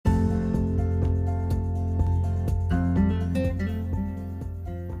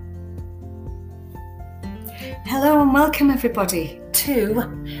and welcome everybody to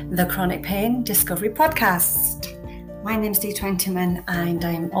the Chronic Pain Discovery Podcast. My name's Dee Twentyman and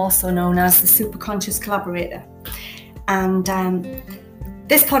I'm also known as the Super Conscious Collaborator. And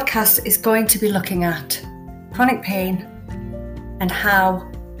this podcast is going to be looking at chronic pain and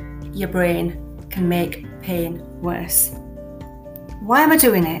how your brain can make pain worse. Why am I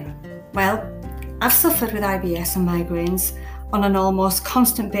doing it? Well, I've suffered with IBS and migraines on an almost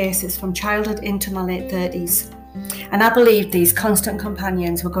constant basis from childhood into my late 30s. And I believed these constant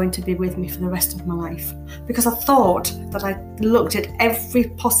companions were going to be with me for the rest of my life because I thought that I looked at every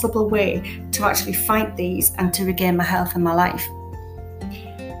possible way to actually fight these and to regain my health and my life.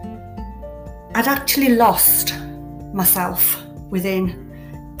 I'd actually lost myself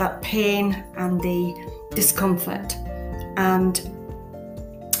within that pain and the discomfort, and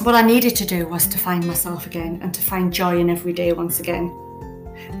what I needed to do was to find myself again and to find joy in every day once again.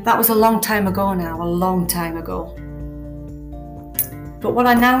 That was a long time ago now, a long time ago. But what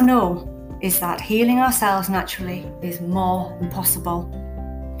I now know is that healing ourselves naturally is more than possible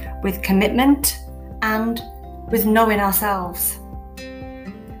with commitment and with knowing ourselves.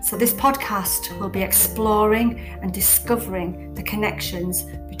 So this podcast will be exploring and discovering the connections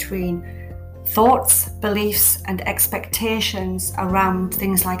between thoughts, beliefs and expectations around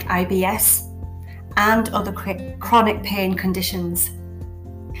things like IBS and other chronic pain conditions.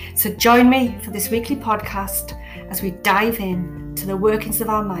 So join me for this weekly podcast as we dive in to the workings of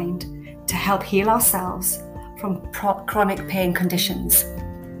our mind to help heal ourselves from chronic pain conditions.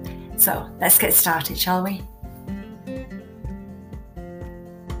 So let's get started, shall we?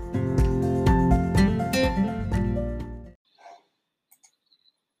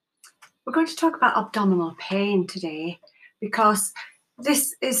 We're going to talk about abdominal pain today because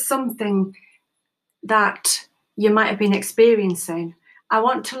this is something that you might have been experiencing. I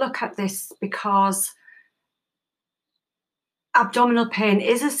want to look at this because abdominal pain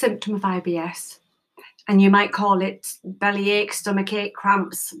is a symptom of IBS, and you might call it bellyache, stomachache,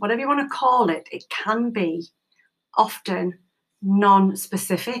 cramps, whatever you want to call it. It can be often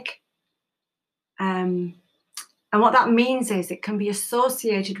non-specific. And what that means is it can be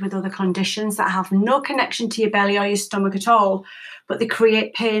associated with other conditions that have no connection to your belly or your stomach at all, but they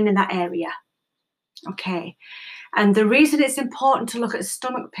create pain in that area. Okay. And the reason it's important to look at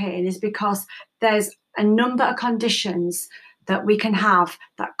stomach pain is because there's a number of conditions that we can have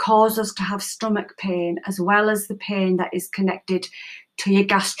that cause us to have stomach pain, as well as the pain that is connected to your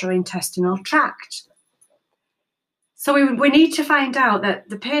gastrointestinal tract. So we need to find out that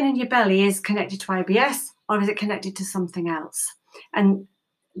the pain in your belly is connected to IBS, or is it connected to something else? And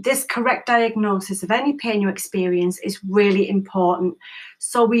this correct diagnosis of any pain you experience is really important.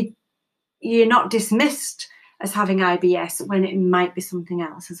 So you're not dismissed as having IBS when it might be something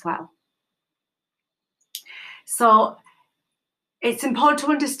else as well. So it's important to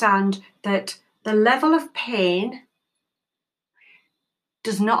understand that the level of pain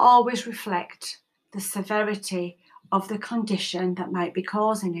does not always reflect the severity of the condition that might be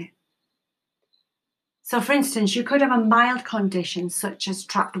causing it. So for instance, you could have a mild condition such as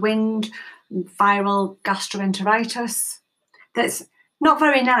trapped wind, viral gastroenteritis, that's not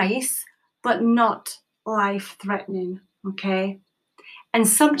very nice, but not life-threatening, okay? And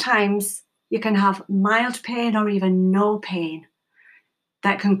sometimes you can have mild pain or even no pain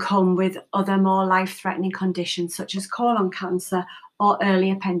that can come with other more life-threatening conditions such as colon cancer or early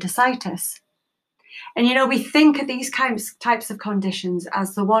appendicitis. And you know, we think of these types of conditions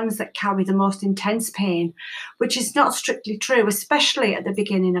as the ones that carry the most intense pain, which is not strictly true, especially at the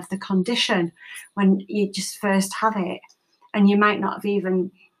beginning of the condition when you just first have it. And you might not have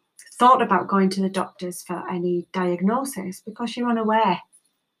even thought about going to the doctors for any diagnosis because you're unaware.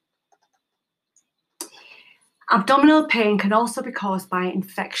 Abdominal pain can also be caused by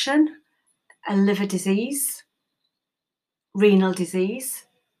infection, a liver disease, renal disease.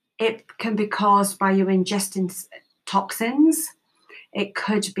 It can be caused by you ingesting toxins. It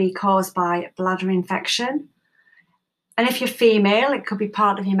could be caused by bladder infection. And if you're female, it could be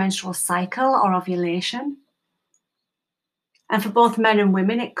part of your menstrual cycle or ovulation. And for both men and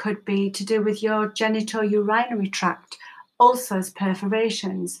women, it could be to do with your genitourinary tract, ulcers,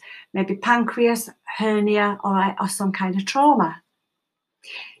 perforations, maybe pancreas, hernia, or some kind of trauma.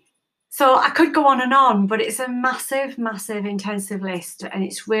 So I could go on, but it's a massive, massive intensive list. And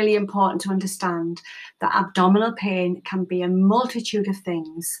it's really important to understand that abdominal pain can be a multitude of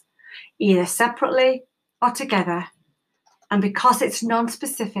things, either separately or together. And because it's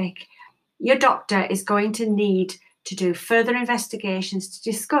non-specific, your doctor is going to need to do further investigations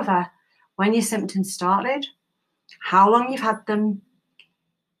to discover when your symptoms started, how long you've had them,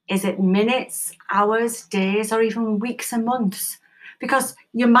 Is it minutes, hours, days, or even weeks and months? Because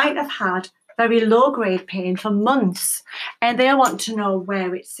you might have had very low-grade pain for months, and they want to know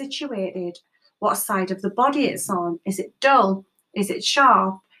where it's situated, what side of the body it's on. Is it dull? Is it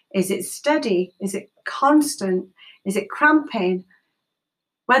sharp? Is it steady? Is it constant? Is it cramping?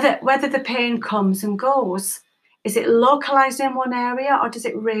 Whether the pain comes and goes. Is it localized in one area, or does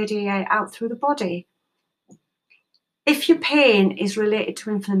it radiate out through the body? If your pain is related to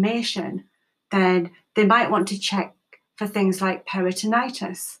inflammation, then they might want to check for things like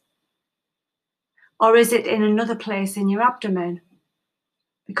peritonitis. Or is it in another place in your abdomen?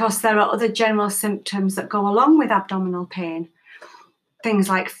 Because there are other general symptoms that go along with abdominal pain. Things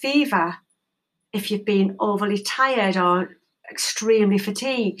like fever, if you've been overly tired or extremely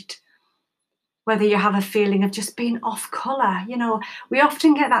fatigued. Whether you have a feeling of just being off colour. You know, we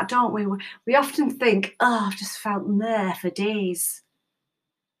often get that, don't we? We often think, oh, I've just felt meh for days.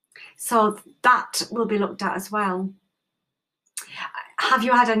 So that will be looked at as well. Have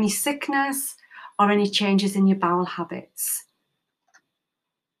you had any sickness or any changes in your bowel habits?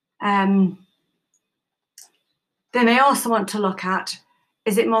 They may also want to look at,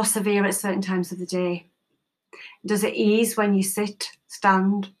 is it more severe at certain times of the day? Does it ease when you sit,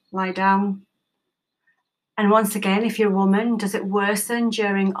 stand, lie down? And once again, if you're a woman, does it worsen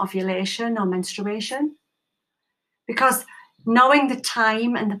during ovulation or menstruation? Because knowing the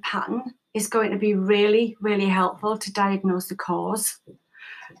time and the pattern is going to be really, really helpful to diagnose the cause.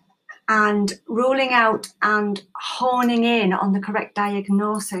 And ruling out and honing in on the correct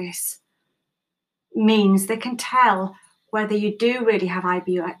diagnosis means they can tell whether you do really have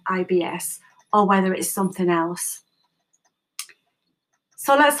IBS or whether it's something else.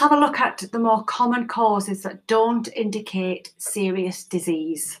 So let's have a look at the more common causes that don't indicate serious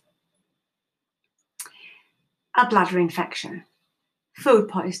disease. A bladder infection, food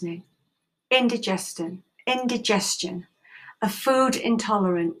poisoning, indigestion, a food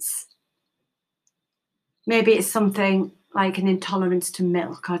intolerance. Maybe it's something like an intolerance to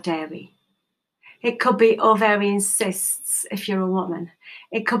milk or dairy. It could be ovarian cysts if you're a woman.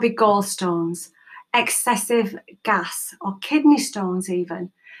 It could be gallstones, excessive gas or kidney stones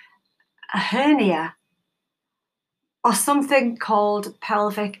even, a hernia, or something called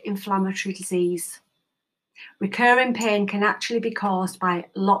pelvic inflammatory disease. Recurring pain can actually be caused by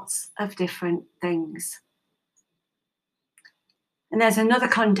lots of different things. And there's another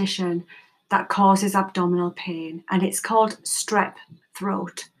condition that causes abdominal pain, and it's called strep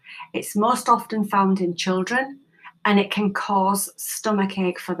throat. It's most often found in children, and it can cause stomach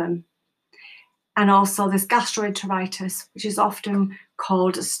ache for them. And also there's gastroenteritis, which is often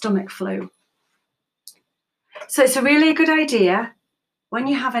called stomach flu. So it's a really good idea when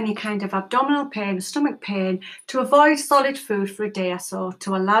you have any kind of abdominal pain, stomach pain, to avoid solid food for a day or so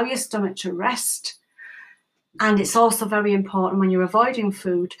to allow your stomach to rest. And it's also very important when you're avoiding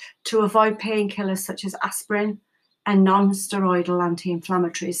food to avoid painkillers such as aspirin and non-steroidal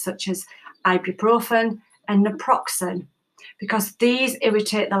anti-inflammatories such as ibuprofen and naproxen, because these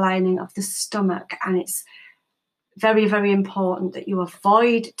irritate the lining of the stomach, and it's very, very important that you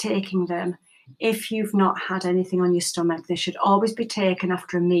avoid taking them if you've not had anything on your stomach. They should always be taken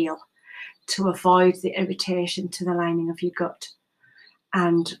after a meal to avoid the irritation to the lining of your gut.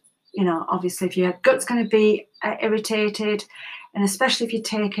 And, you know, obviously if your gut's going to be irritated, and especially if you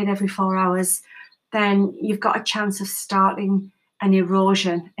take it every 4 hours, then you've got a chance of starting an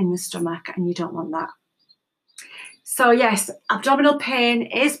erosion in the stomach, and you don't want that. So yes, abdominal pain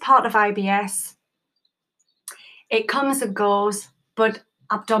is part of IBS. It comes and goes, but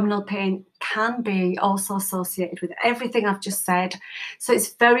abdominal pain can be also associated with everything I've just said. So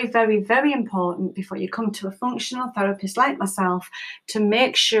it's very, very, very important before you come to a functional therapist like myself to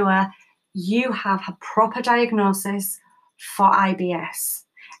make sure you have a proper diagnosis for IBS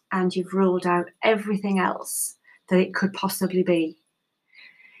and you've ruled out everything else that it could possibly be.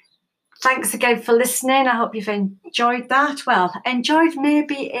 Thanks again for listening. I hope you've enjoyed that. Well, enjoyed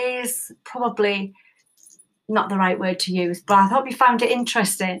maybe is probably not the right word to use, but I hope you found it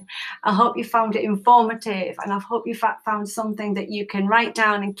interesting. I hope you found it informative, and I hope you found something that you can write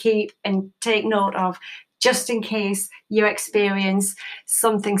down and keep and take note of just in case you experience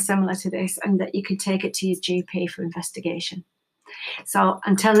something similar to this, and that you can take it to your GP for investigation. So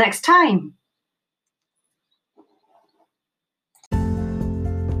until next time.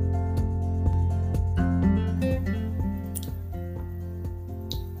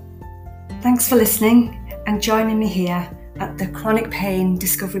 Thanks for listening and joining me here at the Chronic Pain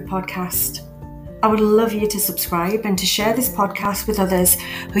Discovery Podcast. I would love you to subscribe and to share this podcast with others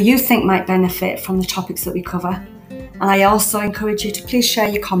who you think might benefit from the topics that we cover. And I also encourage you to please share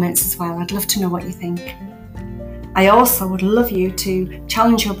your comments as well. I'd love to know what you think. I also would love you to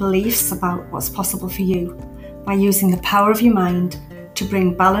challenge your beliefs about what's possible for you by using the power of your mind to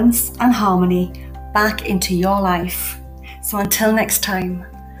bring balance and harmony back into your life. So until next time,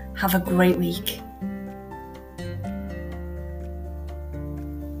 have a great week.